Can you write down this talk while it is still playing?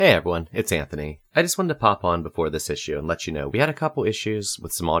Hey everyone, it's Anthony. I just wanted to pop on before this issue and let you know we had a couple issues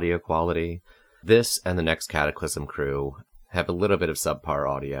with some audio quality. This and the next Cataclysm crew have a little bit of subpar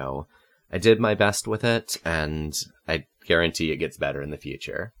audio. I did my best with it, and I guarantee it gets better in the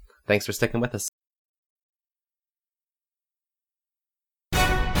future. Thanks for sticking with us.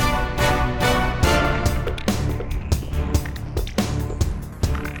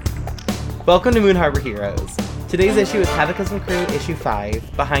 Welcome to Moon Harbor Heroes. Today's issue is Cataclysm Crew Issue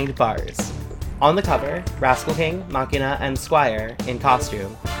 5, Behind Bars. On the cover, Rascal King, Machina, and Squire, in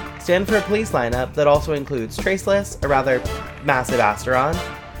costume, stand for a police lineup that also includes Traceless, a rather massive Asteron,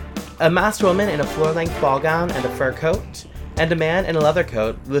 a masked woman in a floor-length ball gown and a fur coat, and a man in a leather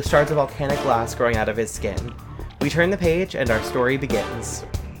coat with shards of volcanic glass growing out of his skin. We turn the page and our story begins.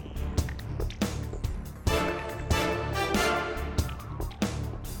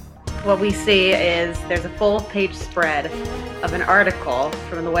 What we see is there's a full-page spread of an article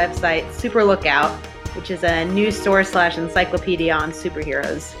from the website Super Lookout, which is a news source / encyclopedia on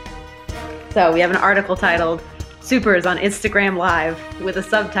superheroes. So we have an article titled "Supers on Instagram Live" with a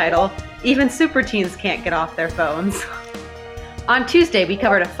subtitle, "Even super teens can't get off their phones." On Tuesday, we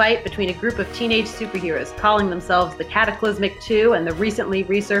covered a fight between a group of teenage superheroes calling themselves the Cataclysmic 2 and the recently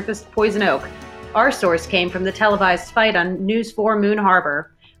resurfaced Poison Oak. Our source came from the televised fight on News 4 Moon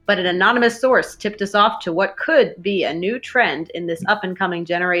Harbor. But an anonymous source tipped us off to what could be a new trend in this up-and-coming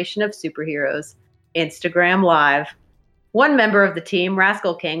generation of superheroes: Instagram Live. One member of the team,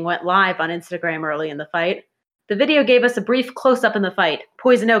 Rascal King, went live on Instagram early in the fight. The video gave us a brief close-up in the fight,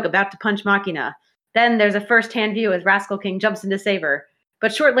 Poison Oak about to punch Machina. Then there's a first-hand view as Rascal King jumps into Saber.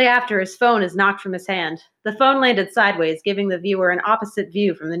 But shortly after, his phone is knocked from his hand. The phone landed sideways, giving the viewer an opposite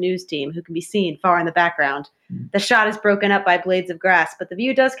view from the news team, who can be seen far in the background. The shot is broken up by blades of grass, but the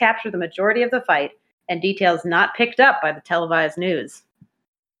view does capture the majority of the fight and details not picked up by the televised news.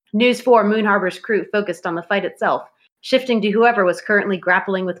 News 4 Moon Harbor's crew focused on the fight itself, shifting to whoever was currently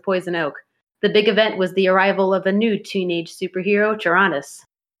grappling with Poison Oak. The big event was the arrival of a new teenage superhero, Tyrannus.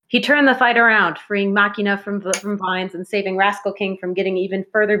 He turned the fight around, freeing Machina from vines and saving Rascal King from getting even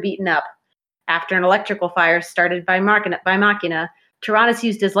further beaten up. After an electrical fire started by Machina, Tyrannus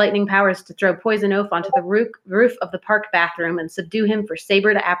used his lightning powers to throw Poison Oak onto the roof of the park bathroom and subdue him for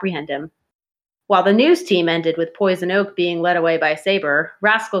Saber to apprehend him. While the news team ended with Poison Oak being led away by Saber,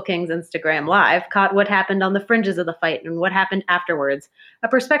 Rascal King's Instagram Live caught what happened on the fringes of the fight and what happened afterwards, a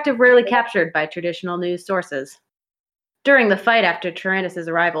perspective rarely captured by traditional news sources. During the fight after Tyrannus'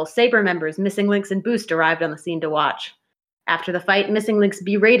 arrival, Saber members Missing Links and Boost arrived on the scene to watch. After the fight, Missing Links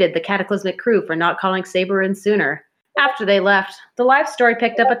berated the Cataclysmic crew for not calling Saber in sooner. After they left, the live story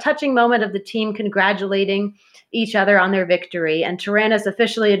picked up a touching moment of the team congratulating each other on their victory, and Tyrannus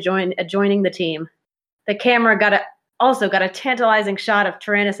officially adjoining the team. The camera also got a tantalizing shot of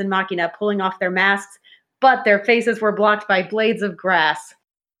Tyrannus and Machina pulling off their masks, but their faces were blocked by blades of grass.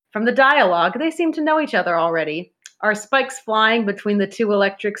 From the dialogue, they seem to know each other already. Are spikes flying between the two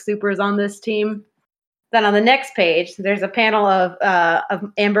electric supers on this team? Then on the next page, there's a panel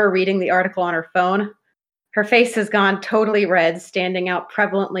of Amber reading the article on her phone. Her face has gone totally red, standing out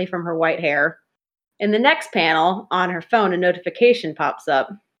prevalently from her white hair. In the next panel, on her phone, a notification pops up,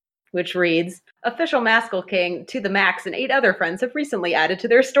 which reads, "Official Rascal King to the Max and 8 other friends have recently added to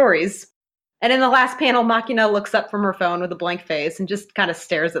their stories." And in the last panel, Machina looks up from her phone with a blank face and just kind of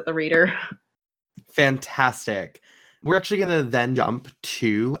stares at the reader. Fantastic. We're actually going to then jump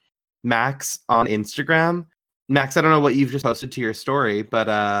to Max on Instagram. Max, I don't know what you've just posted to your story,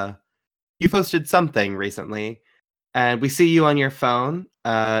 but you posted something recently, and we see you on your phone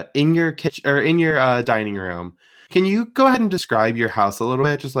in your kitchen or in your dining room. Can you go ahead and describe your house a little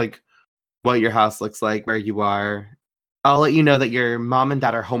bit, just like what your house looks like, where you are? I'll let you know that your mom and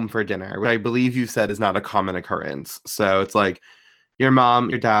dad are home for dinner, which I believe you said is not a common occurrence. So it's like your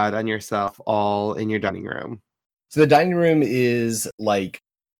mom, your dad, and yourself all in your dining room. So the dining room is like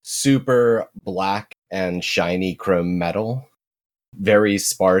super black and shiny chrome metal. Very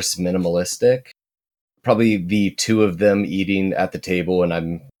sparse, minimalistic. Probably the two of them eating at the table, and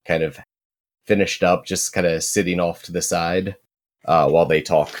I'm kind of finished up, just kind of sitting off to the side while they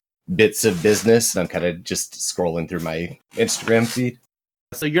talk bits of business. I'm kind of just scrolling through my Instagram feed.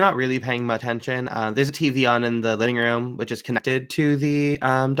 So you're not really paying much attention. There's a TV on in the living room, which is connected to the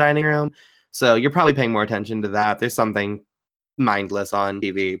dining room. So you're probably paying more attention to that. There's something mindless on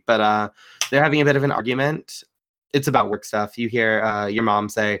TV, but they're having a bit of an argument. It's about work stuff. You hear your mom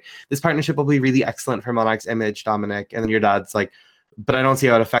say, "This partnership will be really excellent for Monarch's image, Dominic." And then your dad's like, but I don't see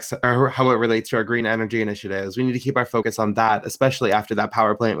how it affects or how it relates to our green energy initiatives. We need to keep our focus on that, especially after that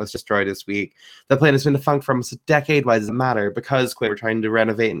power plant was destroyed this week. The plant has been defunct for almost a decade. Why does it matter? Because we're trying to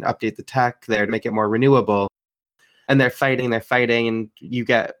renovate and update the tech there to make it more renewable. And they're fighting, and you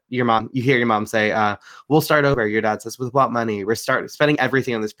hear your mom say, we'll start over. Your dad says, with what money? We're spending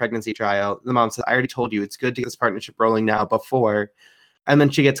everything on this pregnancy trial. The mom says, I already told you, it's good to get this partnership rolling now before. And then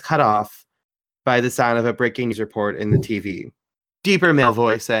she gets cut off by the sound of a breaking news report in the TV. Deeper male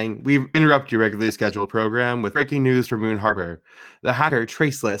voice saying, we interrupt your regularly scheduled program with breaking news from Moon Harbor. The hacker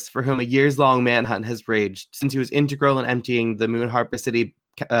Traceless, for whom a years-long manhunt has raged since he was integral in emptying the Moon Harbor City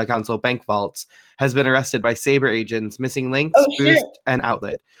Council bank vaults, has been arrested by Saber agents, missing links, boost, and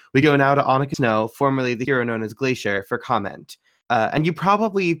outlet. We go now to Annika Snow, formerly the hero known as Glacier, for comment. And you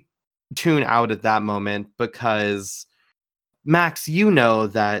probably tune out at that moment because, Max, you know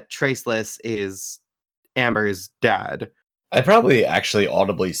that Traceless is Amber's dad. I probably actually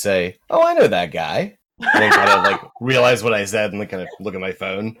audibly say, oh, I know that guy. And then kind of like realize what I said and then kind of look at my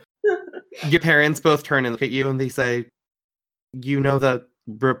phone. Your parents both turn and look at you and they say, you know the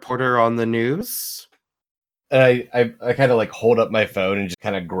reporter on the news? And I kind of like hold up my phone and just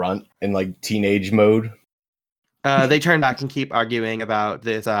kind of grunt in like teenage mode. They turn back and keep arguing about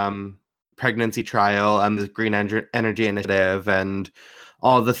this pregnancy trial and the green energy initiative and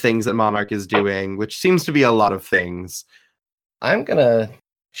all the things that Monarch is doing, which seems to be a lot of things. I'm gonna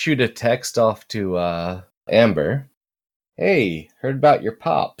shoot a text off to Amber. Hey, heard about your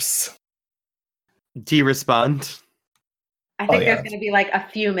pops. Do you respond? I think yeah. there's going to be like a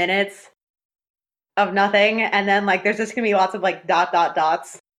few minutes of nothing, and then like there's just going to be lots of like ...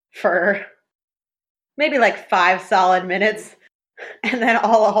 dots for maybe like 5 solid minutes, and then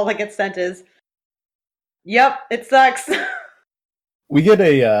all that gets sent is, "Yep, it sucks." We get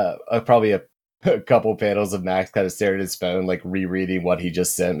a probably a couple panels of Max kind of staring at his phone, like rereading what he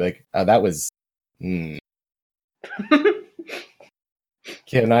just sent. Like, that was.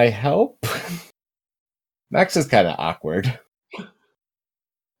 Can I help? Max is kind of awkward.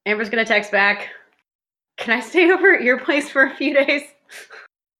 Amber's gonna text back, can I stay over at your place for a few days?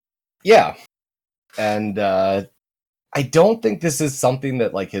 Yeah. And I don't think this is something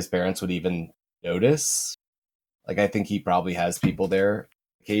that like his parents would even notice. Like, I think he probably has people there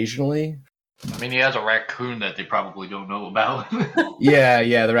occasionally. I mean, he has a raccoon that they probably don't know about.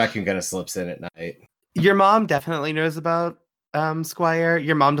 Yeah, the raccoon kind of slips in at night. Your mom definitely knows about Squire.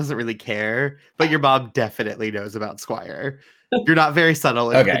 Your mom doesn't really care, but your mom definitely knows about Squire. You're not very subtle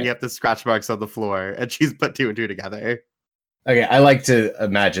in picking up the scratch marks on the floor, and she's put 2 and 2 together. Okay, I like to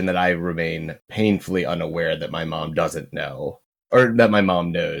imagine that I remain painfully unaware that my mom doesn't know, or that my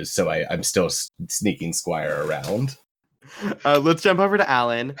mom knows, so I'm still sneaking Squire around. Let's jump over to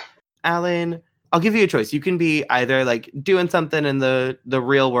Alan. Alan, I'll give you a choice. You can be either like doing something in the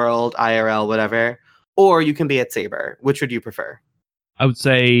real world, IRL, whatever, or you can be at Saber. Which would you prefer? I would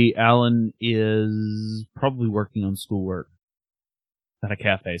say Alan is probably working on schoolwork at a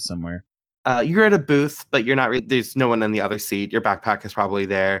cafe somewhere. You're at a booth, but you're not. There's no one in the other seat. Your backpack is probably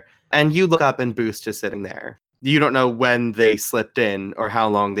there, and you look up, and Boost is sitting there. You don't know when they slipped in or how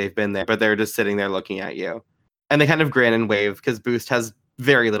long they've been there, but they're just sitting there looking at you, and they kind of grin and wave because Boost has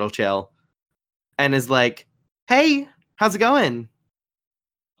very little chill, and is like, "Hey, how's it going?"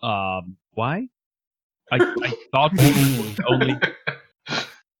 Why? I thought only.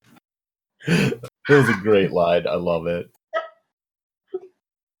 It was a great line. I love it.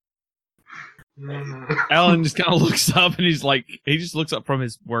 Alan just kind of looks up and he just looks up from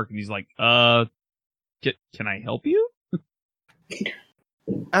his work and he's like, can I help you?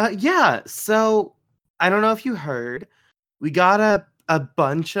 Yeah. So I don't know if you heard, we got a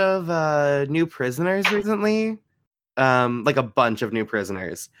bunch of new prisoners recently. Like a bunch of new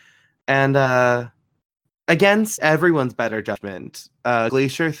prisoners. And against everyone's better judgment,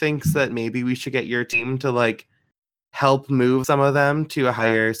 Glacier thinks that maybe we should get your team to like help move some of them to a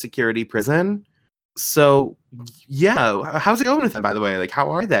higher security prison. So yeah, how's it going with them, by the way? Like,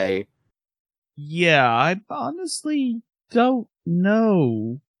 how are they? Yeah, I honestly don't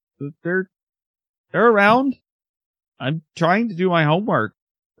know. They're around. I'm trying to do my homework.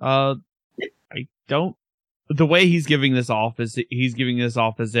 I don't. The way he's giving this off is he's giving this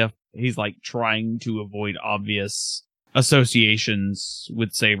off as if he's like trying to avoid obvious associations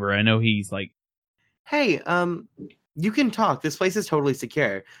with Saber. I know he's like, hey, you can talk. This place is totally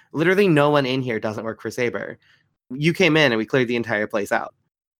secure. Literally no one in here doesn't work for Saber. You came in and we cleared the entire place out.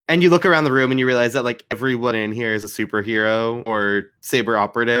 And you look around the room and you realize that like everyone in here is a superhero or Saber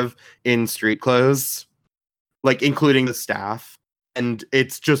operative in street clothes, like including the staff. And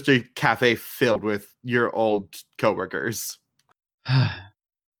it's just a cafe filled with your old coworkers.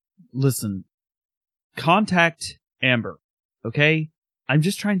 Listen, contact Amber, okay? I'm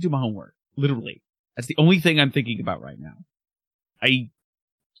just trying to do my homework. Literally. That's the only thing I'm thinking about right now. I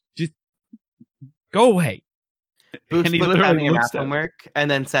just go away. Boost And he looks literally at your looks math at homework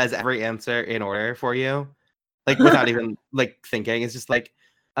and then says every answer in order for you, like without even like thinking. It's just like,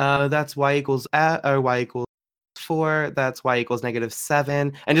 that's y equals or y equals 4. That's y equals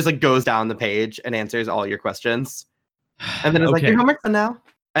 -7, and just like goes down the page and answers all your questions. And then it's like, Okay. your homework's done now.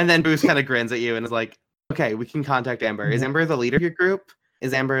 And then Boost kind of grins at you and is like, okay, we can contact Amber. Is Amber the leader of your group?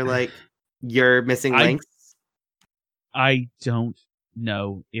 Is Amber like your missing links? I don't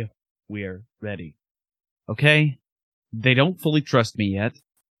know if we're ready. Okay? They don't fully trust me yet,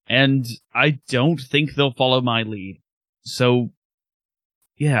 and I don't think they'll follow my lead. So,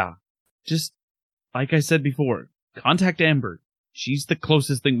 yeah, just like I said before, contact Amber. She's the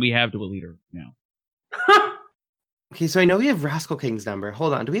closest thing we have to a leader now. Okay, so I know we have Rascal King's number.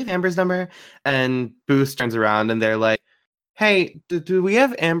 Hold on, do we have Amber's number? And Boost turns around and they're like, hey, do we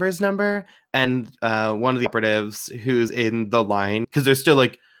have Amber's number? And one of the operatives who's in the line, because they're still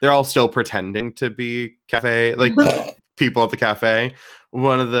like, they're all still pretending to be cafe, like people at the cafe.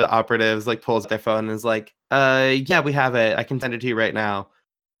 One of the operatives like pulls out their phone and is like, yeah, we have it. I can send it to you right now.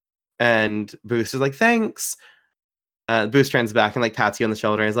 And Boost is like, thanks. Boost turns back and like pats you on the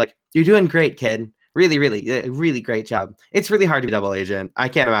shoulder and is like, you're doing great, kid. Really, really, really great job. It's really hard to be a double agent. I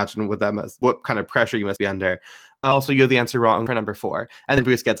can't imagine what kind of pressure you must be under. Also, you have the answer wrong for number 4. And then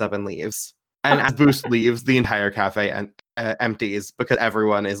Boost gets up and leaves. And as Boost leaves, the entire cafe empties because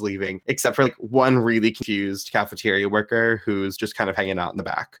everyone is leaving, except for like one really confused cafeteria worker who's just kind of hanging out in the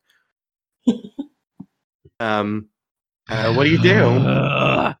back. What do you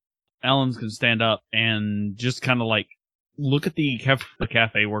do? Alan's gonna stand up and just kind of like look at the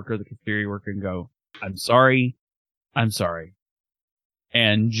cafe worker, the cafeteria worker, and go, I'm sorry.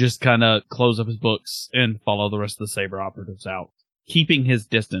 And just kind of close up his books and follow the rest of the Saber operatives out, keeping his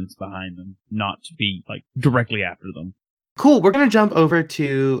distance behind them, not to be like directly after them. Cool. We're going to jump over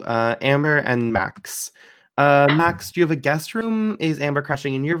to Amber and Max. Max, do you have a guest room? Is Amber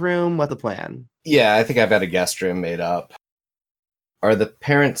crashing in your room? What's the plan? Yeah, I think I've got a guest room made up. Are the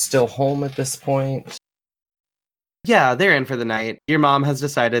parents still home at this point? Yeah, they're in for the night. Your mom has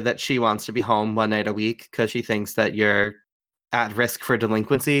decided that she wants to be home one night a week because she thinks that you're at risk for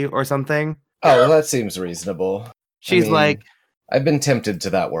delinquency or something. Oh, well, that seems reasonable. She's like, I've been tempted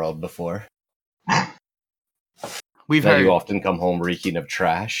to that world before. We've Now heard. you often come home reeking of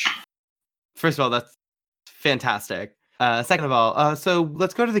trash. First of all, that's fantastic. Second of all, so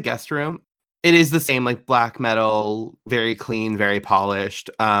let's go to the guest room. It is the same, like black metal, very clean, very polished.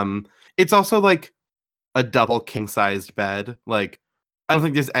 It's also like a double king-sized bed. Like, I don't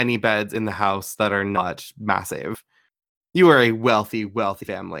think there's any beds in the house that are not massive. You are a wealthy, wealthy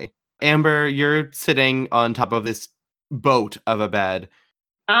family. Amber, you're sitting on top of this boat of a bed.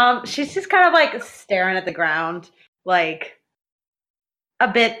 She's just kind of like staring at the ground, like a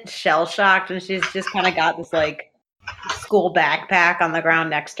bit shell shocked, and she's just kind of got this like school backpack on the ground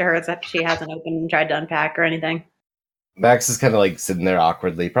next to her that she hasn't opened and tried to unpack or anything. Max is kind of like sitting there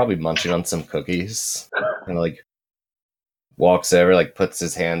awkwardly, probably munching on some cookies. And like walks over, like puts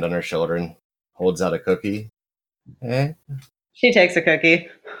his hand on her shoulder and holds out a cookie. Eh? She takes a cookie.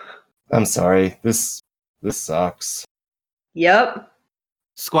 I'm sorry. This sucks. Yep.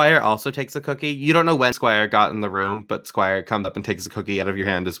 Squire also takes a cookie. You don't know when Squire got in the room, but Squire comes up and takes a cookie out of your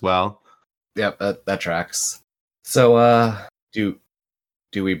hand as well. Yep, that tracks. So, do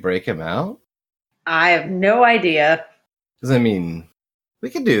we break him out? I have no idea. Because, I mean, we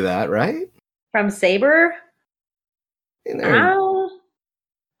could do that, right? From Saber? I mean,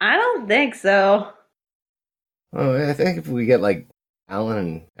 I don't think so. oh, I think if we get, like, Alan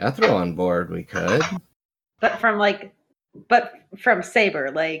and Ethel on board, we could. But from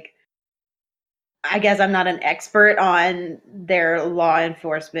Saber, like, I guess I'm not an expert on their law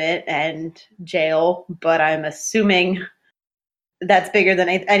enforcement and jail, but I'm assuming that's bigger than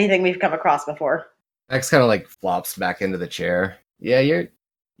anything we've come across before. Max kind of, like, flops back into the chair. Yeah,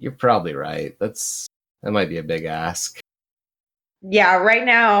 you're probably right. That might be a big ask. Yeah, right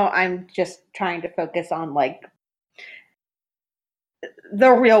now I'm just trying to focus on, like,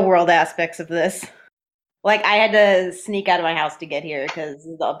 the real world aspects of this. Like, I had to sneak out of my house to get here because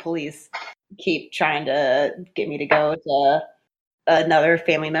the police keep trying to get me to go to another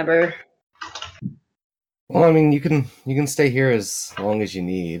family member. Well, I mean, you can stay here as long as you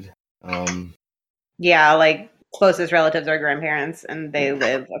need. Yeah, like, closest relatives are grandparents, and they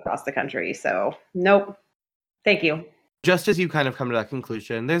live across the country, so nope. Thank you. Just as you kind of come to that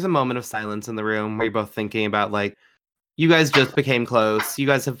conclusion, there's a moment of silence in the room where you're both thinking about, like, you guys just became close. You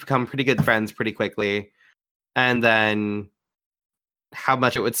guys have become pretty good friends pretty quickly. And then how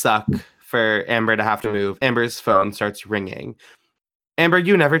much it would suck for Amber to have to move. Amber's phone starts ringing. Amber,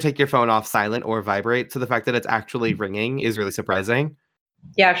 you never take your phone off silent or vibrate, so the fact that it's actually ringing is really surprising.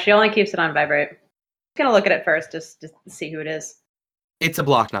 Yeah, she only keeps it on vibrate. I'm gonna look at it first, just to see who it is. It's a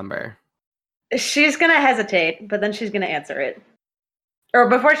block number. She's gonna hesitate, but then she's gonna answer it. Or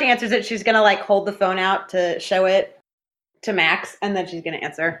before she answers it, she's gonna hold the phone out to show it to Max, and then she's gonna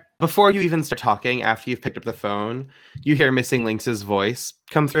answer. Before you even start talking, after you've picked up the phone, you hear Missing Lynx's voice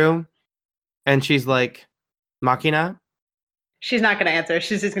come through, and she's like, Machina? She's not gonna answer.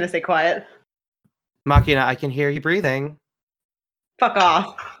 She's just gonna stay quiet. Machina, I can hear you breathing. Fuck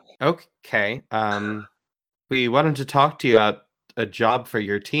off. Okay. We wanted to talk to you about a job for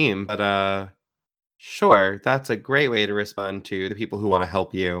your team, but sure, that's a great way to respond to the people who want to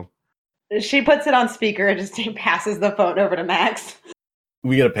help you. She puts it on speaker and just passes the phone over to Max.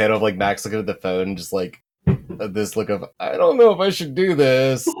 We get a panel of Max looking at the phone, just this look of, I don't know if I should do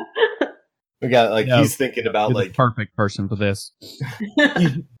this. We got he's thinking about You're the perfect person for this.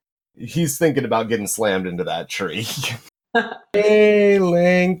 He's thinking about getting slammed into that tree. Hey,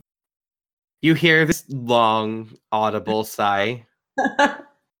 Link. You hear this long, audible sigh.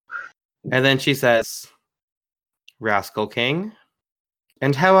 And then she says, Rascal King,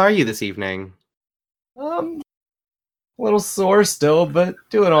 and how are you this evening? A little sore still, but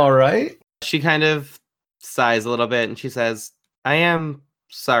doing all right. She kind of sighs a little bit and she says, I am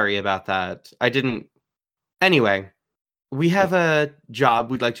sorry about that. Anyway, we have a job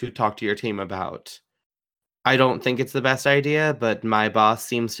we'd like to talk to your team about. I don't think it's the best idea, but my boss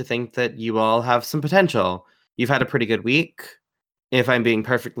seems to think that you all have some potential. You've had a pretty good week. If I'm being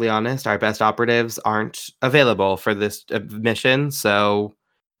perfectly honest, our best operatives aren't available for this mission, so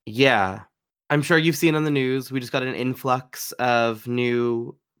yeah. I'm sure you've seen on the news, we just got an influx of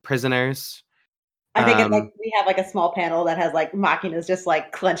new prisoners. I think we have a small panel that has Machina's just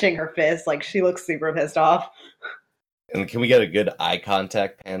clenching her fist, she looks super pissed off. And can we get a good eye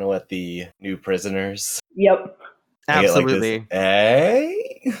contact panel at the new prisoners? Yep. Absolutely.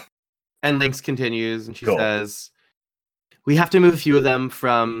 Hey? And Lynx continues and she says, we have to move a few of them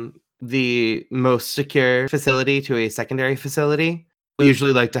from the most secure facility to a secondary facility. We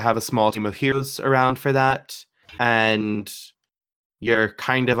usually like to have a small team of heroes around for that. And you're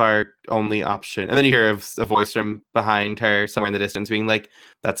kind of our only option. And then you hear a voice from behind her somewhere in the distance being like,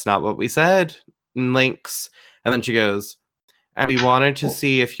 that's not what we said, Lynx. And then she goes, and we wanted to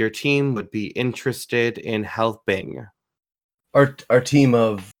see if your team would be interested in helping. Our team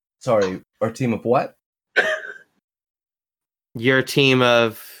of what? Your team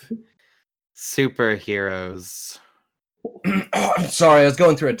of superheroes. I'm sorry, I was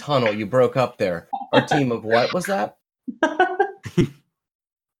going through a tunnel. You broke up there. Our team of what was that?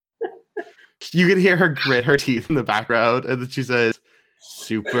 You can hear her grit her teeth in the background, and then she says,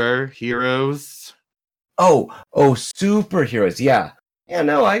 superheroes. Oh, superheroes. Yeah.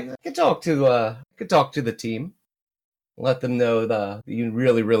 No, I could talk to the team. Let them know that you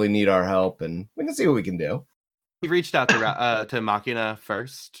really, really need our help, and we can see what we can do. We reached out to Machina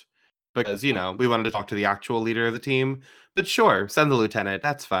first because we wanted to talk to the actual leader of the team. But sure, send the lieutenant.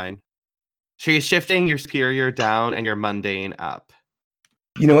 That's fine. She's shifting your superior down and your mundane up.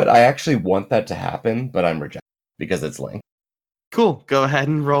 You know what? I actually want that to happen, but I'm rejecting because it's Link. Cool. Go ahead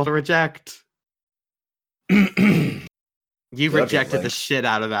and roll to reject. You rejected the shit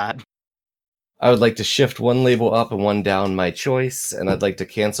out of that. I would like to shift one label up and one down my choice, and I'd like to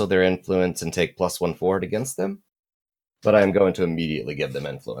cancel their influence and take +1 forward against them. But I'm going to immediately give them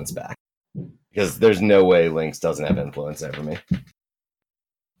influence back. Because there's no way Lynx doesn't have influence over me.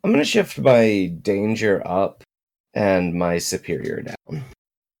 I'm going to shift my danger up and my superior down.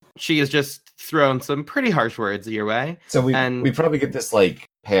 She has just thrown some pretty harsh words your way. So we probably get this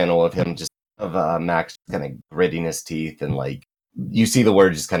panel of him Max kind of gritting his teeth and you see the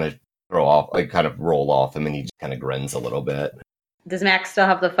word just kind of throw off, kind of roll off him, and he just kind of grins a little bit. Does Max still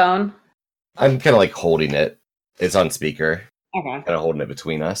have the phone? I'm kind of holding it. It's on speaker. Okay. Kind of holding it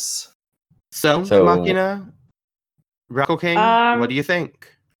between us. So Machina, Rascal King, what do you think?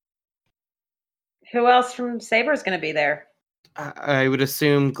 Who else from Saber is going to be there? I would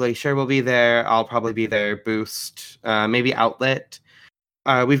assume Glacier will be there. I'll probably be there. Boost, maybe Outlet.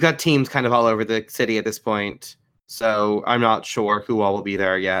 We've got teams kind of all over the city at this point, so I'm not sure who all will be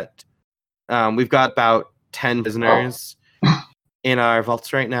there yet. We've got about 10 prisoners in our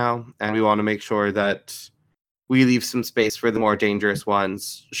vaults right now, and we want to make sure that we leave some space for the more dangerous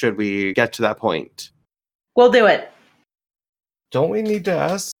ones should we get to that point. We'll do it. Don't we need to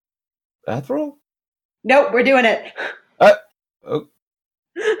ask Ethel? Nope, we're doing it. Oh,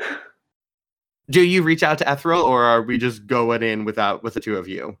 Do you reach out to Ethereal, or are we just going in with the two of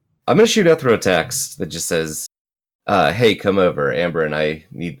you? I'm gonna shoot Ethro a text that just says, "Hey, come over. Amber and I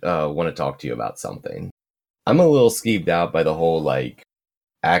want to talk to you about something." I'm a little skeeved out by the whole like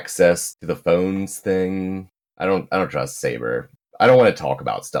access to the phones thing. I don't trust Saber. I don't want to talk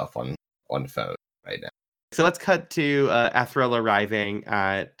about stuff on phone right now. So let's cut to Ethereal arriving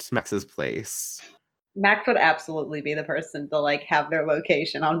at Max's place. Max would absolutely be the person to like have their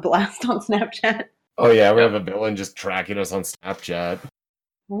location on blast on Snapchat. Oh yeah, we have a villain just tracking us on Snapchat.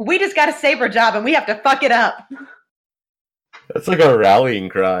 We just got a Saber job and we have to fuck it up. That's like a rallying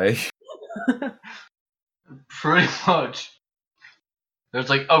cry. Pretty much. There's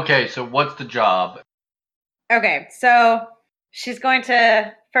like, okay, so what's the job? Okay, so she's going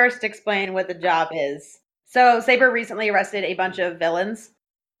to first explain what the job is. So Saber recently arrested a bunch of villains,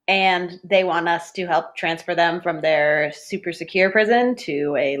 and they want us to help transfer them from their super secure prison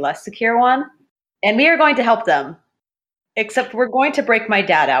to a less secure one. And we are going to help them. Except we're going to break my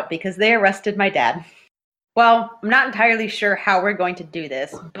dad out because they arrested my dad. Well, I'm not entirely sure how we're going to do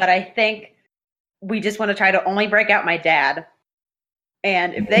this, but I think we just want to try to only break out my dad.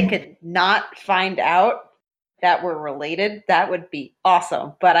 And if they could not find out that we're related, that would be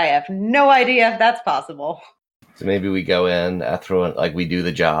awesome. But I have no idea if that's possible. So maybe we go in, Ethro, like we do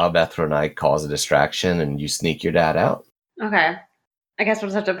the job, Ethro and I cause a distraction, and you sneak your dad out. Okay. I guess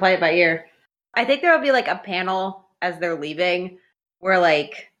we'll just have to play it by ear. I think there will be like a panel as they're leaving where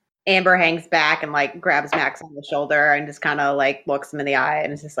like Amber hangs back and like grabs Max on the shoulder and just kind of like looks him in the eye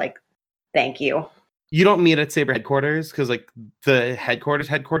and is just like, thank you. You don't meet at Saber headquarters because like the headquarters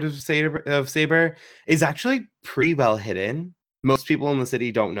of Saber is actually pretty well hidden. Most people in the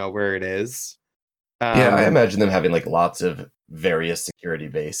city don't know where it is. Yeah, I imagine them having like lots of various security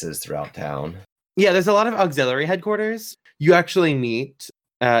bases throughout town. Yeah, there's a lot of auxiliary headquarters. You actually meet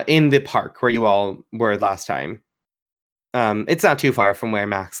in the park where you all were last time. It's not too far from where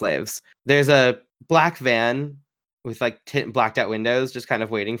Max lives. There's a black van with like blacked out windows just kind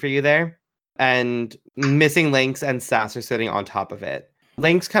of waiting for you there. And Missing Lynx and Sass are sitting on top of it.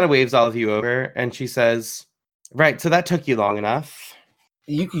 Lynx kind of waves all of you over and she says, right, so that took you long enough.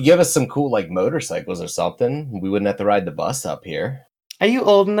 You could give us some cool like motorcycles or something. We wouldn't have to ride the bus up here. Are you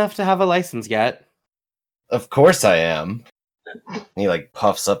old enough to have a license yet? Of course I am. He like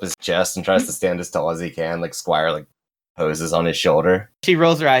puffs up his chest and tries to stand as tall as he can. Like Squire like poses on his shoulder. She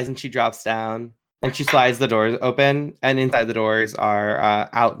rolls her eyes and she drops down and she slides the doors open. And inside the doors are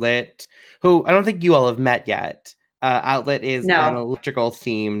Outlet, who I don't think you all have met yet. Outlet is an electrical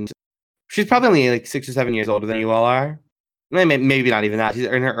themed. She's probably only like 6 or 7 years older than you all are. Maybe not even that. She's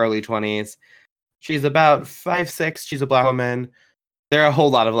in her early 20s. She's about 5'6". She's a black woman. There are a whole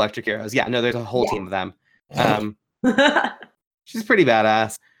lot of electric heroes. Yeah, no, there's a whole team of them. She's pretty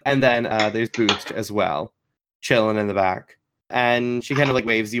badass. And then there's Boost as well, chilling in the back. And she kind of like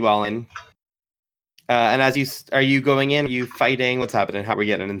waves you all in. And are you going in? Are you fighting? What's happening? How are we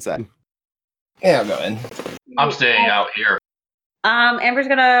getting inside? Yeah, I'm going. I'm staying out here. Amber's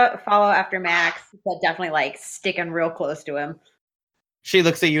gonna follow after Max, but definitely like sticking real close to him. She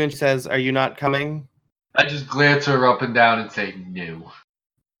looks at you and she says, "Are you not coming?" I just glance her up and down and say no.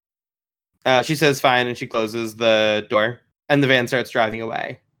 She says fine, and she closes the door, and the van starts driving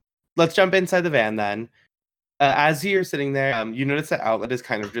away. Let's jump inside the van then. As you're sitting there, you notice that Outlet is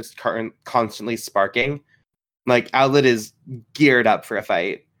kind of just constantly sparking. Like, Outlet is geared up for a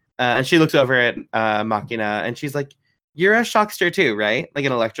fight. And she looks over at Machina, and she's like, "You're a shockster too, right? Like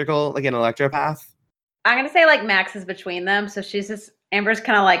an electropath?" I'm gonna say like Max is between them, so Amber's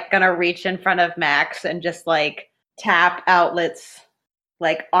kind of like gonna reach in front of Max and just like tap Outlet's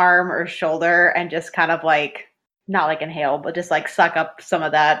like arm or shoulder and just kind of like not like inhale, but just like suck up some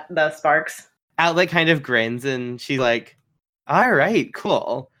of the sparks. Outlet kind of grins and she's like, "All right,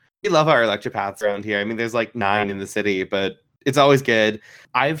 cool. We love our electropaths around here. I mean, there's like 9 in the city, but it's always good.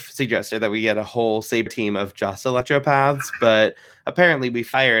 I've suggested that we get a whole Saber team of just electropaths, but apparently we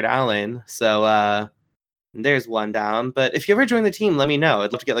fired Alan, so there's one down. But if you ever join the team, let me know.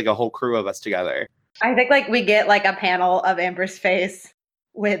 I'd love to get like a whole crew of us together." I think like we get like a panel of Amber's face,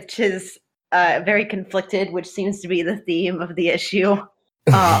 which is very conflicted, which seems to be the theme of the issue.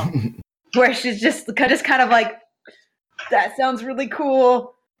 Where she's just kind of like, that sounds really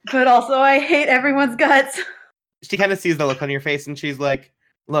cool, but also I hate everyone's guts. She kind of sees the look on your face and she's like,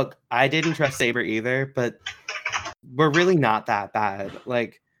 "Look, I didn't trust Saber either, but we're really not that bad.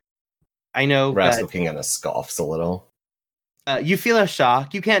 Like, I know Rasputin kind of scoffs a little. You feel a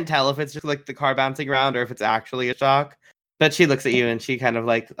shock. You can't tell if it's just like the car bouncing around or if it's actually a shock. But she looks at you and she kind of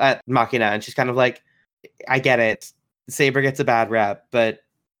like, at Machina, and she's kind of like, "I get it. Saber gets a bad rep, but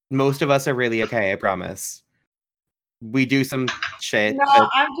most of us are really okay, I promise. We do some shit, No, but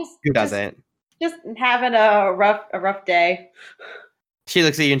I'm who doesn't? just having a rough day. She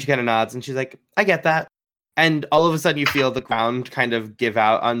looks at you and she kind of nods and she's like, I get that. And all of a sudden you feel the ground kind of give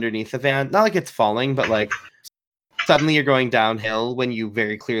out underneath the van. Not like it's falling, but like suddenly you're going downhill when you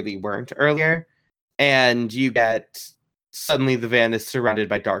very clearly weren't earlier. And you get suddenly the van is surrounded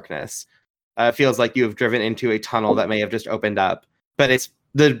by darkness. It feels like you have driven into a tunnel that may have just opened up, but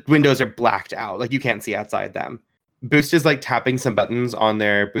the windows are blacked out. Like you can't see outside them. Boost is like tapping some buttons on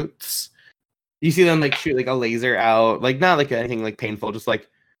their boots. You see them like shoot like a laser out, like not like anything like painful, just like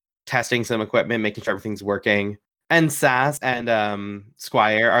testing some equipment, making sure everything's working. And Sass and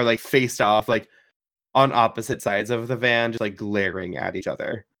Squire are like faced off, like on opposite sides of the van, just like glaring at each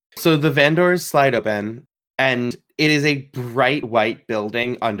other. So the van doors slide open, and it is a bright white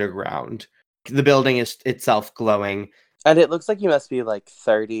building underground. The building is itself glowing. And it looks like you must be like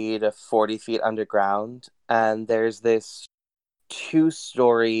 30 to 40 feet underground. And there's this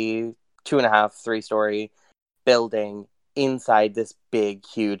 2-story, 2.5, 3-story building inside this big,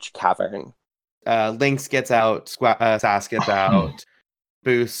 huge cavern. Lynx gets out, Sass gets out,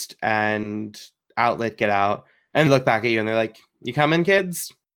 Boost and Outlet get out, and look back at you and they're like, you coming,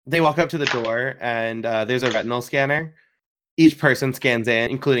 kids? They walk up to the door, and there's a retinal scanner. Each person scans in,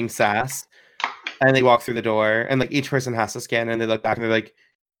 including Sass. And they walk through the door, and like each person has to scan, and they look back and they're like,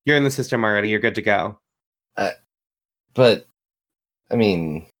 "You're in the system already. You're good to go." But I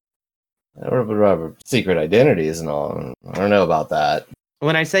mean, secret identities and all. I don't know about that.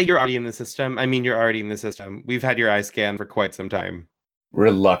 When I say you're already in the system, I mean you're already in the system. We've had your eye scanned for quite some time.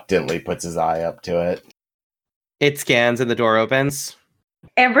 Reluctantly puts his eye up to it. It scans, and the door opens.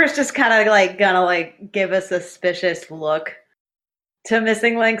 Amber's just kind of like gonna like give a suspicious look to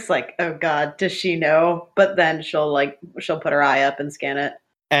Missing Links, like, oh god, does she know? But then she'll put her eye up and scan it.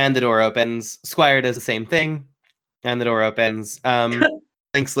 And the door opens. Squire does the same thing, and the door opens.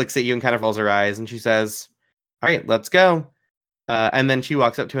 Lynx looks at you and kind of rolls her eyes, and she says, "All right, let's go." And then she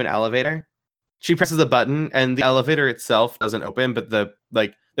walks up to an elevator. She presses a button, and the elevator itself doesn't open, but there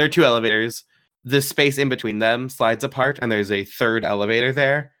are 2 elevators. The space in between them slides apart, and there's a 3rd elevator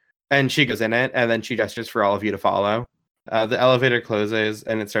there. And she goes in it, and then she gestures for all of you to follow. The elevator closes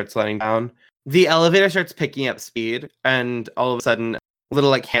and it starts slowing down. The elevator starts picking up speed, and all of a sudden, little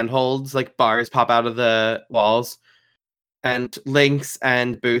like handholds, like bars, pop out of the walls. And Lynx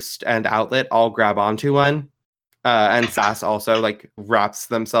and Boost and Outlet all grab onto one. And Sass also like wraps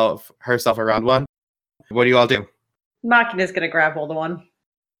herself around one. What do you all do? Machina's gonna grab hold of one.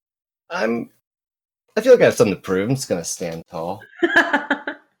 I feel like I have something to prove. I'm just gonna stand tall.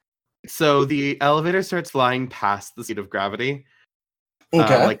 So the elevator starts flying past the speed of gravity.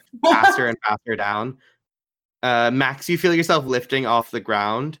 Okay. Like faster and faster down. Max, you feel yourself lifting off the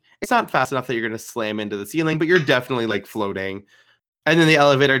ground. It's not fast enough that you're going to slam into the ceiling, but you're definitely like floating. And then the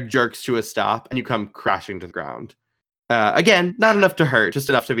elevator jerks to a stop and you come crashing to the ground. Again, not enough to hurt, just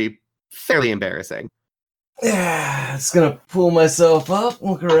enough to be fairly embarrassing. Yeah, just gonna pull myself up,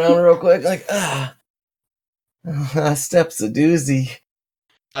 look around real quick, like, steps a doozy.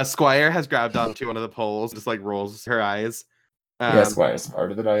 Squire has grabbed onto one of the poles, just like rolls her eyes. Yeah, Squire's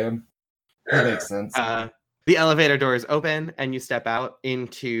smarter than I am. That makes sense. The elevator doors open, and you step out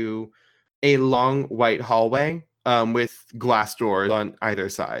into a long white hallway with glass doors on either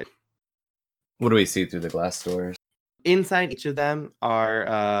side. What do we see through the glass doors? Inside each of them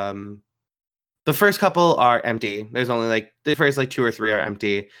are the first couple are empty. There's only like the first like 2 or 3 are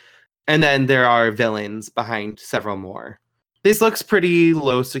empty, and then there are villains behind several more. This looks pretty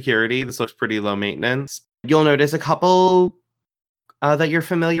low security. This looks pretty low maintenance. You'll notice a couple that you're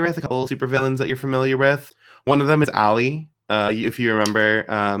familiar with, a couple supervillains that you're familiar with. One of them is Allie. If you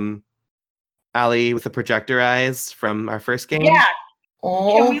remember, Allie with the projector eyes from our first game. Yeah.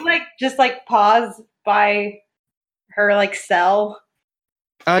 Oh. Can we like just like pause by her like cell?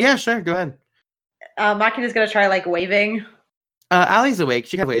 Yeah, sure. Go ahead. Machina's gonna try like waving. Allie's awake.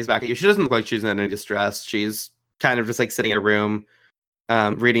 She kind of waves back at you. She doesn't look like she's in any distress. She's kind of just like sitting in a room,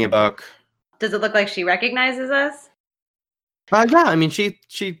 reading a book. Does it look like she recognizes us? Yeah, I mean, she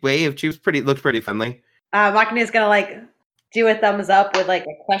waved. She was looked pretty friendly. Machina's gonna like do a thumbs up with like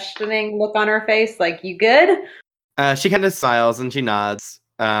a questioning look on her face, like, you good? She kind of smiles and she nods.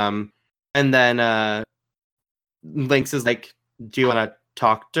 And then Lynx is like, do you want to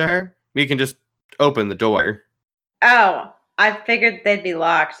talk to her? We can just open the door. Oh, I figured they'd be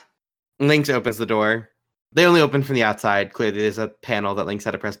locked. Lynx opens the door. They only open from the outside. Clearly, there's a panel that Lynx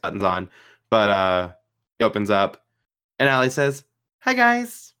had to press buttons on. But it opens up. And Allie says, hi,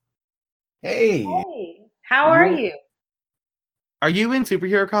 guys. Hey. Hey, how are you? Are you in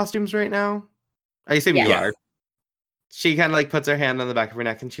superhero costumes right now? I assume you Yes. are. She kind of like puts her hand on the back of her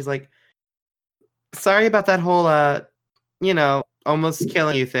neck and she's like, sorry about that whole, almost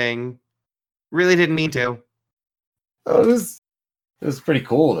killing you thing. Really didn't mean to. Oh, it was pretty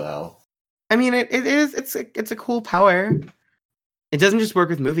cool though. I mean, it is. It's a cool power. It doesn't just work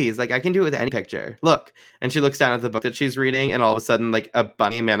with movies. Like I can do it with any picture. Look, and she looks down at the book that she's reading, and all of a sudden, like a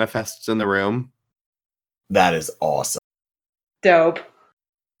bunny manifests in the room. That is awesome. Dope.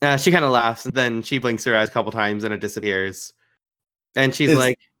 She kind of laughs, and then she blinks her eyes a couple times, and it disappears. And she's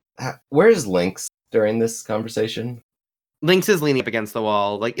like, Where's Lynx during this conversation? Lynx is leaning up against the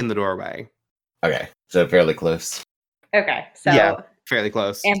wall, like in the doorway. Okay, so fairly close. Okay, so Yeah, fairly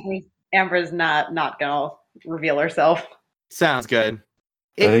close. Amber's not gonna reveal herself. Sounds good.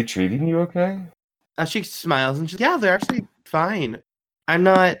 Are they treating you okay? She smiles and she's yeah, they're actually fine. I'm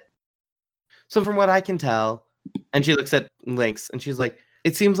not. So from what I can tell, and she looks at Lynx and she's like,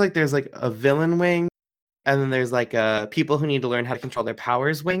 it seems like there's like a villain wing, and then there's like people who need to learn how to control their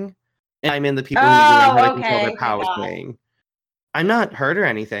powers wing, and I'm in the people who need to learn how to control their powers wing. I'm not hurt or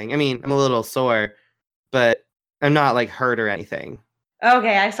anything. I mean, I'm a little sore, but I'm not like hurt or anything.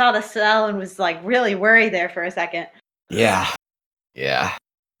 Okay, I saw the cell and was like really worried there for a second. Yeah.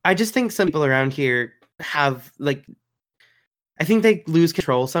 I just think some people around here have like, I think they lose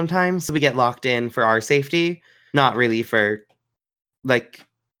control sometimes, so we get locked in for our safety, not really for like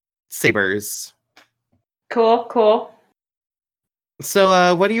sabers. Cool.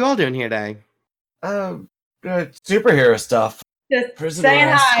 So, what are you all doing here today? Superhero stuff. Just Prisoner saying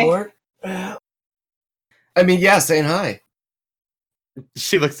hi. escort. I mean, yeah, saying hi.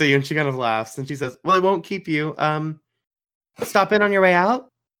 She looks at you and she kind of laughs and she says, "Well, I won't keep you. Stop in on your way out."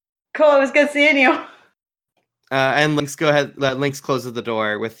 Cool, it was good seeing you. And Lynx, go ahead. Lynx closes the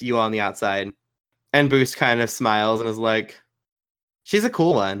door with you on the outside, and Boost kind of smiles and is like, "She's a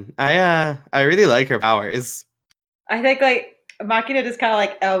cool one. I really like her powers." I think like Makina just kind of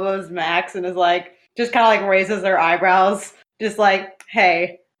like elbows Max and is like, just kind of like raises their eyebrows, just like,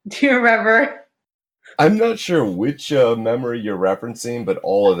 "Hey, do you remember?" I'm not sure which memory you're referencing, but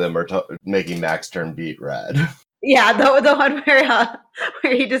all of them are making Max turn beet red. Yeah, the one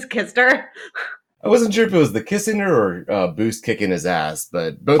where he just kissed her. I wasn't sure if it was the kissing her or Boost kicking his ass,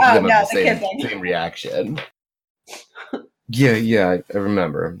 but both of them have the same reaction. Yeah, I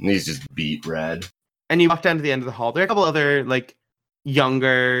remember. And he's just beet red. And you walk down to the end of the hall. There are a couple other like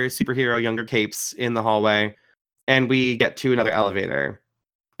younger capes in the hallway, and we get to another elevator.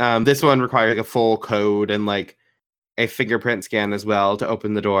 This one requires like a full code and like a fingerprint scan as well to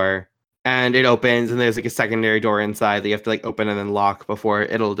open the door. And it opens, and there's like a secondary door inside that you have to like open and then lock before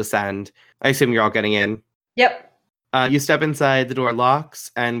it'll descend. I assume you're all getting in. Yep. You step inside, the door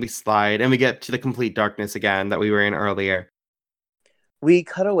locks, and we slide, and we get to the complete darkness again that we were in earlier. We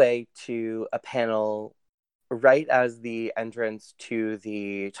cut away to a panel right as the entrance to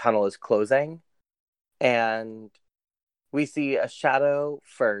the tunnel is closing, and we see a shadow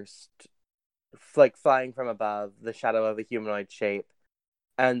first, like flying from above, the shadow of a humanoid shape,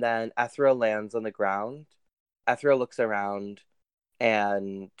 and then Ethra lands on the ground. Ethra looks around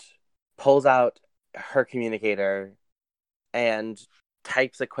and pulls out her communicator and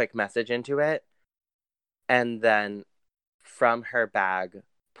types a quick message into it, and then from her bag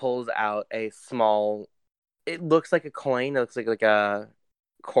pulls out a small, it looks like a coin, it looks like a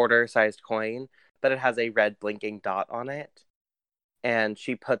quarter-sized coin, but it has a red blinking dot on it. And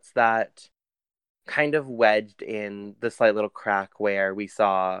she puts that kind of wedged in the slight little crack where we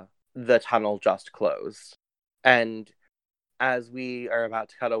saw the tunnel just close. And as we are about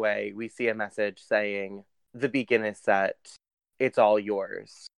to cut away, we see a message saying, "The beacon is set. It's all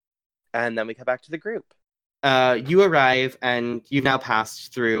yours." And then we come back to the group. You arrive, and you've now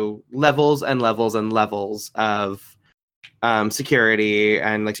passed through levels and levels and levels of security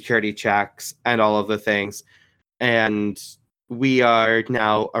and like security checks and all of the things. And we are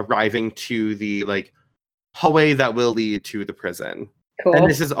now arriving to the like hallway that will lead to the prison. Cool. And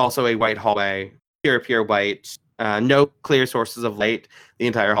this is also a white hallway, pure white. No clear sources of light. The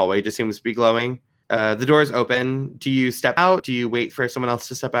entire hallway just seems to be glowing. The doors open. Do you step out? Do you wait for someone else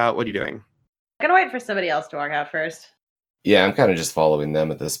to step out? What are you doing? I'm gonna wait for somebody else to walk out first. Yeah, I'm kind of just following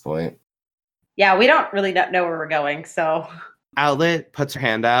them at this point. Yeah, we don't really know where we're going, so. Outlet puts her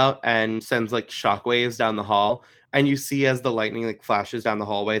hand out and sends like shockwaves down the hall, and you see as the lightning like flashes down the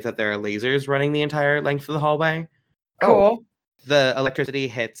hallway that there are lasers running the entire length of the hallway. Cool. The electricity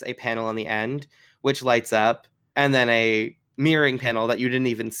hits a panel on the end, which lights up, and then a mirroring panel that you didn't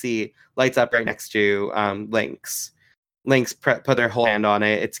even see lights up right next to Lynx. Lynx put her whole hand on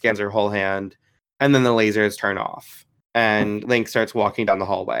it. It scans her whole hand, and then the lasers turn off. And Link starts walking down the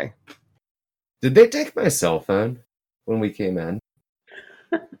hallway. Did they take my cell phone when we came in?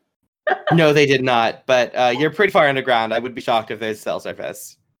 No, they did not, but you're pretty far underground. I would be shocked if there's cell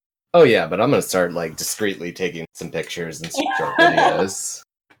service. Oh yeah, but I'm gonna start like discreetly taking some pictures and some short videos.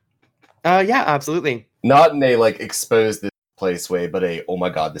 Yeah, absolutely. Not in a like expose this place way, but a oh my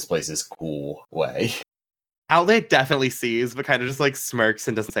god, this place is cool way. Outlet definitely sees, but kind of just like smirks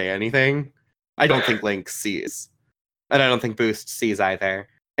and doesn't say anything. I don't think Link sees. And I don't think Boost sees either.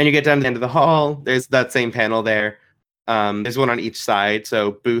 And you get down to the end of the hall, there's that same panel there. There's one on each side,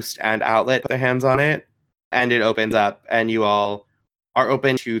 so Boost and Outlet put their hands on it, and it opens up, and you all are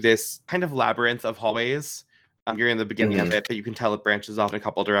open to this kind of labyrinth of hallways. You're in the beginning of it, but you can tell it branches off in a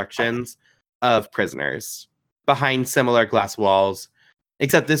couple directions of prisoners behind similar glass walls.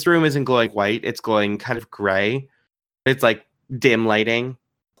 Except this room isn't glowing white, it's glowing kind of gray. It's like dim lighting.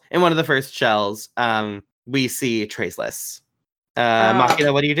 In one of the first shells, we see Traceless.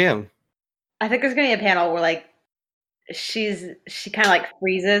 Machina, what do you do? I think there's gonna be a panel where like she kind of like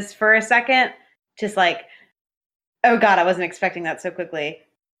freezes for a second, just like, oh god, I wasn't expecting that so quickly,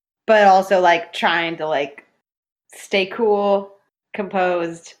 but also like trying to like stay cool,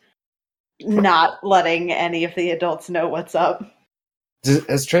 composed, not letting any of the adults know what's up.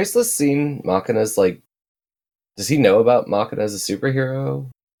 Has Traceless seen Machina's like? Does he know about Machina as a superhero?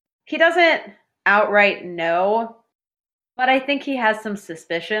 He doesn't outright know, but I think he has some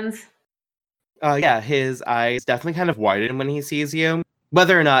suspicions. Yeah, his eyes definitely kind of widen when he sees you.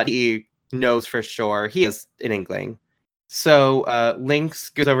 Whether or not he knows for sure, he is an inkling. So Lynx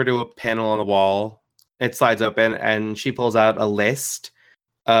goes over to a panel on the wall. It slides open, and she pulls out a list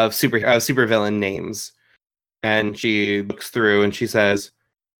of supervillain names. And she looks through, and she says,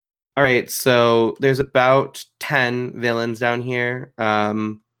 "All right, so there's about 10 villains down here.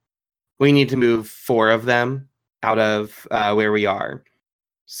 We need to move 4 of them out of where we are.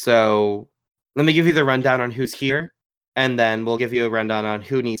 So let me give you the rundown on who's here, and then we'll give you a rundown on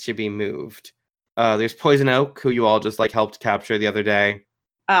who needs to be moved. There's Poison Oak, who you all just like helped capture the other day.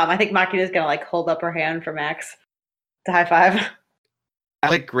 I think Machina's gonna like hold up her hand for Max to high five.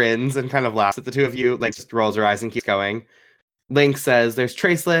 Alec grins and kind of laughs at the two of you, like just rolls her eyes and keeps going. Link says there's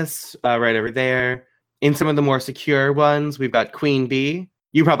Traceless right over there. In some of the more secure ones, we've got Queen Bee.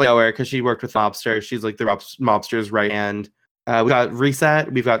 You probably know her because she worked with Mobster. She's like the Mobster's right hand. We got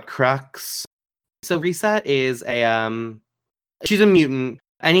Reset. We've got Crux. So Reset is she's a mutant.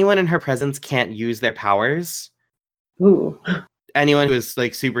 Anyone in her presence can't use their powers. Ooh. Anyone who is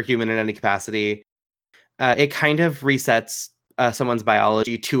like superhuman in any capacity. It kind of resets someone's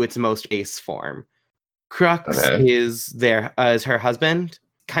biology to its most base form. Crux is her husband.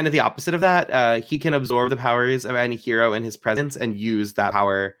 Kind of the opposite of that. He can absorb the powers of any hero in his presence and use that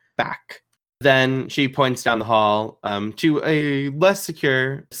power back. Then she points down the hall to a less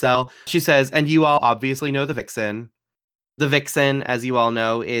secure cell. She says, and you all obviously know the Vixen. The Vixen, as you all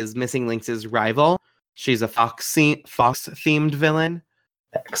know, is Missing Link's rival. She's a fox-themed villain.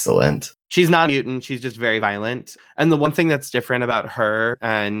 Excellent. She's not a mutant. She's just very violent. And the one thing that's different about her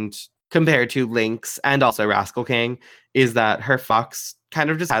and compared to Lynx and also Rascal King is that her fox kind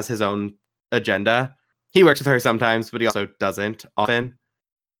of just has his own agenda. He works with her sometimes, but he also doesn't often.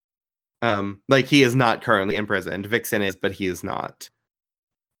 Like he is not currently imprisoned. Vixen is, but he is not.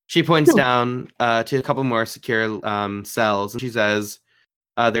 She points down to a couple more secure cells, and she says,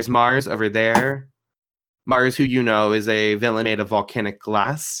 there's Mars over there. Mars, who you know is a villain made of volcanic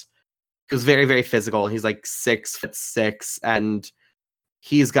glass. Who's very, very physical. He's like 6'6", and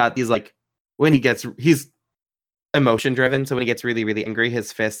he's got these like he's emotion driven. So when he gets really, really angry,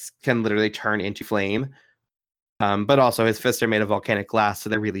 his fists can literally turn into flame. But also his fists are made of volcanic glass, so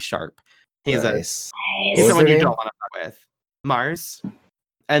they're really sharp. He's nice. He's someone you don't want to fuck with. Mars.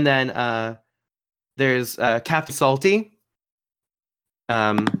 And then there's Captain Salty,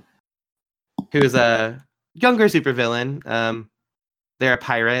 who's a younger supervillain. They're a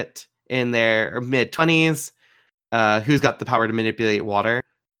pirate in their mid-20s who's got the power to manipulate water.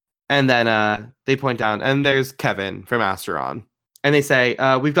 And then they point down, and there's Kevin from Asteron. And they say,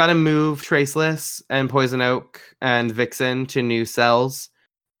 we've got to move Traceless and Poison Oak and Vixen to new cells.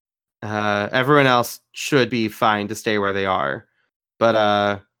 Everyone else should be fine to stay where they are. But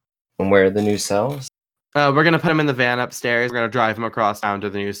and where are the new cells? We're gonna put them in the van upstairs. We're gonna drive them across town to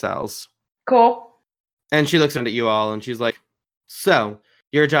the new cells. Cool. And she looks at you all, and she's like, "So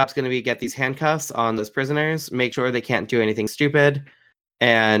your job's gonna be get these handcuffs on those prisoners. Make sure they can't do anything stupid,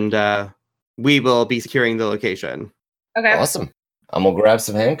 and we will be securing the location." Okay. Awesome. I'm gonna grab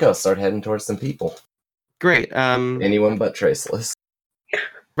some handcuffs. Start heading towards some people. Great. Anyone but Traceless.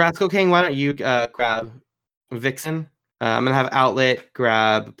 Rascal King, why don't you grab Vixen? I'm going to have Outlet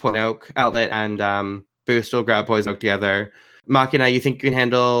grab Poison Oak. Outlet and Boost will grab Poison Oak together. Machina, you think you can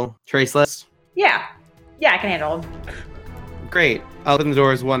handle Traceless? Yeah. Yeah, I can handle them. Great. I'll open the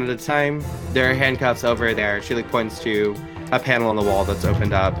doors one at a time. There are handcuffs over there. She points to a panel on the wall that's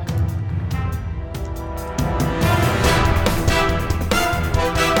opened up.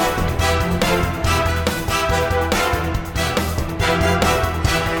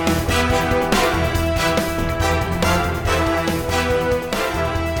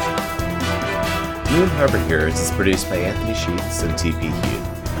 Moon Harbor Heroes is produced by Anthony Sheets and TP Hugh,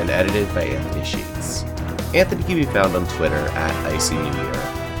 and edited by Anthony Sheets. Anthony can be found on Twitter at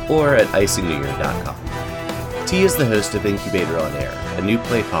IcyNewYear or at IcyNewYear.com. T is the host of Incubator on Air, a new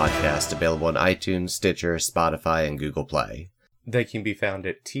play podcast available on iTunes, Stitcher, Spotify, and Google Play. They can be found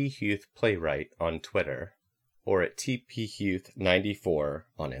at T Huth Playwright on Twitter or at TPHuth94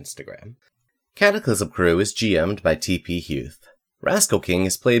 on Instagram. Cataclysm Crew is GM'd by TP Huth. Rascal King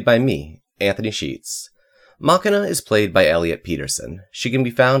is played by me, Anthony Sheets. Machina is played by Elliot Peterson. She can be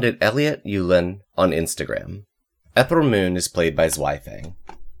found at Elliot Yulin on Instagram. Ethel Moon is played by Zweifang.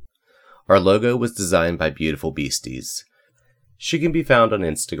 Our logo was designed by Beautiful Beasties. She can be found on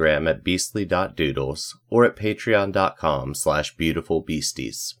Instagram at beastly.doodles or at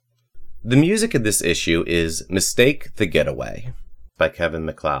patreon.com/beautifulbeasties. The music in this issue is Mistake the Getaway by Kevin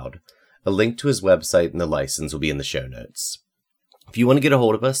MacLeod. A link to his website and the license will be in the show notes. If you want to get a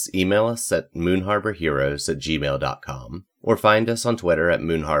hold of us, email us at moonharborheroes@gmail.com or find us on Twitter at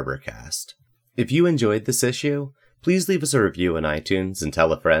moonharborcast. If you enjoyed this issue, please leave us a review on iTunes and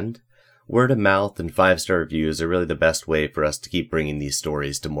tell a friend. Word of mouth and 5-star reviews are really the best way for us to keep bringing these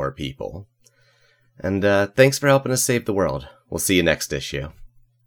stories to more people. And thanks for helping us save the world. We'll see you next issue.